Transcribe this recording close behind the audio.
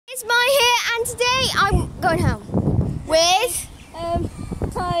It's Mai here, and today I'm going home with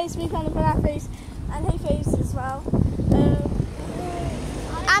Ty's, me, Fan and Fanaffes, and Hey Face as well.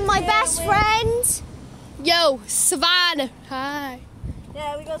 And my best friend. Yo, Savannah. Hi.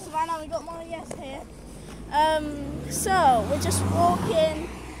 Yeah, we got Savannah, we got Molly here. So we're just walking.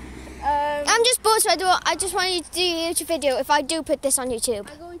 I'm just bored, so I just wanted to do a YouTube video if I do put this on YouTube.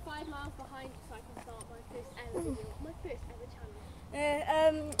 I'm going 5 miles behind so I can start my first ever video. My first ever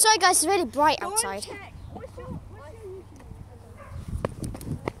channel. Sorry guys, it's really bright outside. What's your YouTube?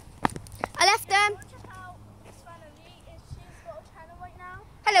 I left them. Check out Savannah Lee. She's got a channel right now.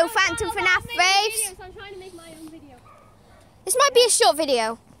 Hello, Phantom FNAF Faves. So I'm trying to make my own video. This might be a short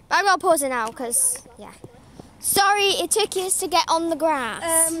video, but I'm gonna pause it now because yeah. Sorry, it took years to get on the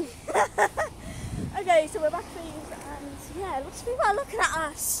grass. Okay, so we're back for you, and yeah, lots of people are looking at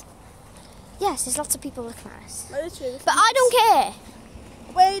us. Yes, there's lots of people looking at us. Literally. But I don't care.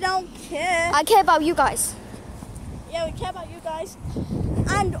 We don't care. I care about you guys. Yeah, we care about you guys.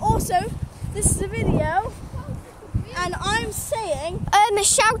 And also, this is a video, and I'm saying... A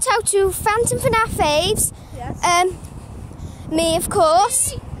shout out to Phantom FNAF Faves. Yes. Me, of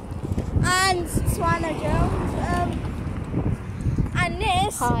course. And Savannah Jones. And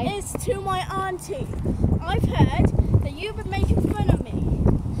this Hi. is to my auntie. I've heard that you've been making fun of me.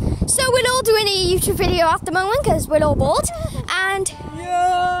 So we're all doing a YouTube video at the moment because we're all bored. And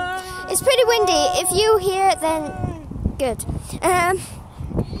Yeah. it's pretty windy. If you hear it, then good.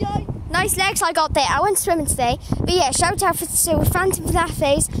 Nice legs I got there. I went swimming today. But yeah, shout out to Phantom FNAF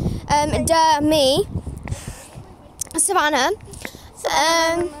Faves, and me, Savannah.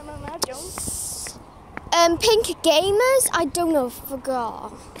 Pink Gamers, I don't know,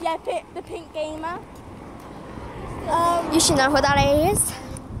 forgot. Yeah, the Pink Gamer. You should know who that is.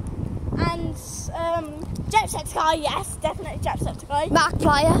 And Jacksepticeye, yes, definitely Jacksepticeye.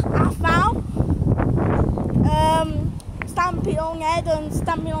 Markiplier. Aphmau. Stampy Long Head and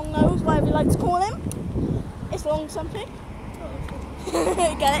Stampy Long Nose, whatever you like to call him. It's long something.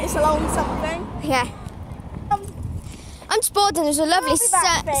 Get it? It's a long something. Yeah. I'm just bored and it was a lovely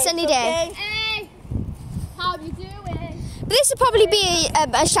sunny day. Okay. Hey! How you doing? But this would probably be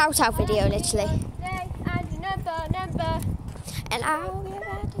a shout out video, literally. Hey, and your number. And I'll get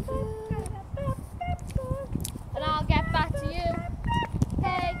back to you. And I'll get back to you.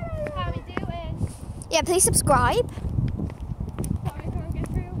 Hey, how you doing? Yeah, please subscribe. Sorry, I can't get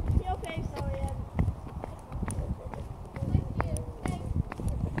through. You okay? Sorry. Thank you. Hey.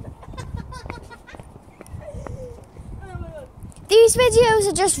 These videos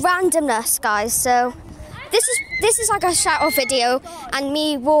are just randomness, guys. So this is like a shout out video and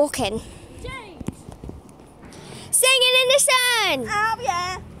me walking, singing in the sun. Oh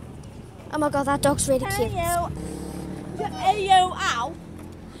yeah. Oh my god, that dog's really cute. Hey yo, ow.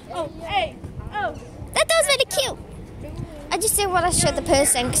 Oh, hey, oh. That dog's really cute. I just didn't want to show the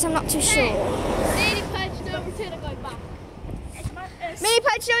person because I'm not too sure. Mini punch, no return, I'm going back. Mini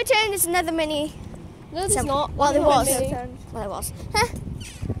Punch No Return. There's another mini. No, there's not. Well, there was. Okay. Well, it was. Huh.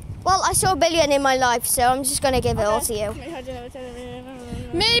 Well, I saw a billion in my life, so I'm just going to give it all to you.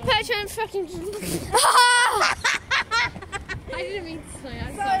 Mini punch and fucking... I didn't mean to say.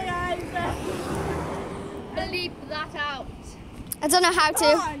 I'm Sorry, sorry. guys. Bleep that out. I don't know how to.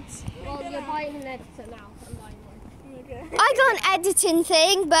 Well, you're buying an editor now. I'm buying one. Okay. I got an editing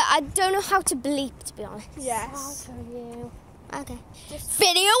thing, but I don't know how to bleep, to be honest. Yes. you. Okay.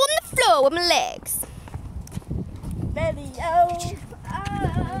 Video on the floor with my legs. Video.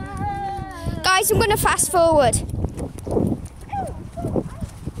 Guys, I'm going to fast forward.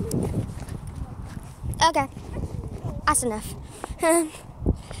 Okay. That's enough.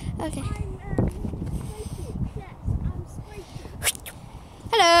 Okay.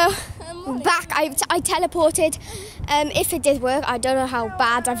 Hello. I'm back. I teleported. If it did work, I don't know how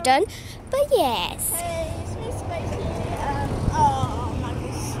bad I've done. But yes. Hey, it's oh,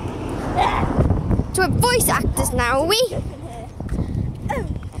 Magnus. So we're voice actors now, are we? Oh,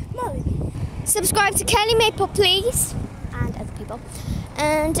 Molly. Subscribe to Kelly Maple, please. And other people.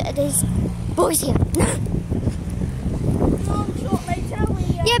 And there's boys here. Long short later,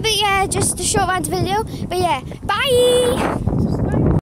 Yeah, but yeah, just a short rant video. But yeah, bye.